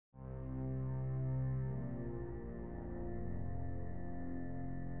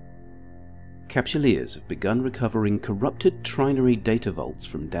capsuleers have begun recovering corrupted Trinary Data Vaults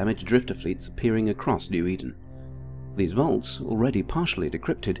from damaged drifter fleets appearing across New Eden. These vaults, already partially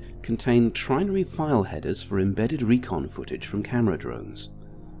decrypted, contain Trinary file headers for embedded recon footage from camera drones.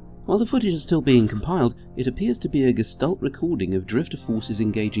 While the footage is still being compiled, it appears to be a Gestalt recording of drifter forces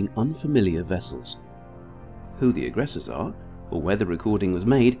engaging unfamiliar vessels. Who the aggressors are, or where the recording was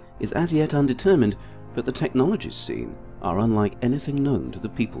made, is as yet undetermined, but the technologies seen are unlike anything known to the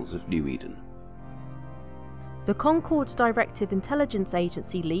peoples of New Eden. The Concord Directive Intelligence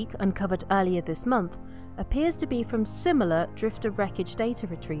Agency leak uncovered earlier this month appears to be from similar drifter wreckage data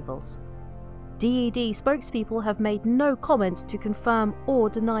retrievals. DED spokespeople have made no comment to confirm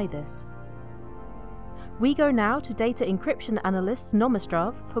or deny this. We go now to data encryption analyst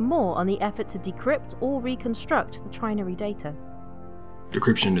Nomistrav for more on the effort to decrypt or reconstruct the Trinary data.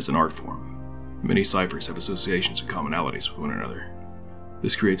 Decryption is an art form. Many ciphers have associations and commonalities with one another.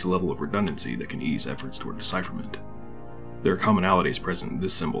 This creates a level of redundancy that can ease efforts toward decipherment. There are commonalities present in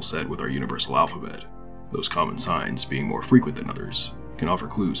this symbol set with our universal alphabet. Those common signs, being more frequent than others, can offer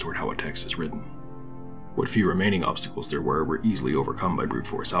clues toward how a text is written. What few remaining obstacles there were easily overcome by brute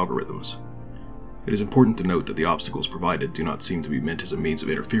force algorithms. It is important to note that the obstacles provided do not seem to be meant as a means of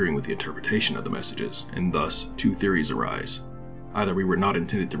interfering with the interpretation of the messages, and thus, two theories arise. Either we were not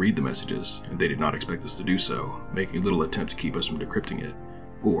intended to read the messages, and they did not expect us to do so, making little attempt to keep us from decrypting it,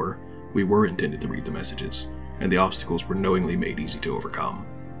 or we were intended to read the messages, and the obstacles were knowingly made easy to overcome.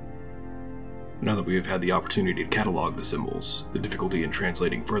 Now that we have had the opportunity to catalog the symbols, the difficulty in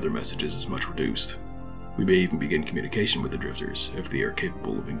translating further messages is much reduced. We may even begin communication with the drifters if they are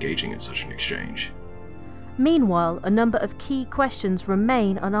capable of engaging in such an exchange. Meanwhile, a number of key questions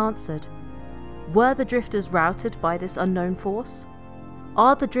remain unanswered. Were the drifters routed by this unknown force?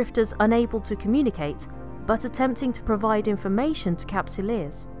 Are the drifters unable to communicate, but attempting to provide information to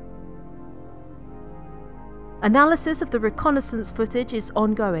capsuleers? Analysis of the reconnaissance footage is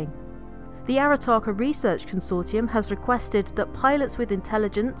ongoing. The Arataka Research Consortium has requested that pilots with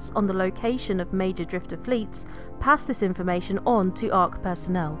intelligence on the location of major drifter fleets pass this information on to ARC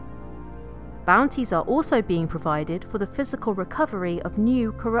personnel. Bounties are also being provided for the physical recovery of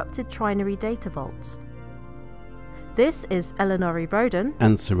new corrupted Trinary Data Vaults. This is Elinari Rhodan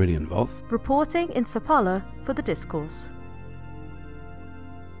and Cyrillian Voth reporting in Sapala for the Discourse.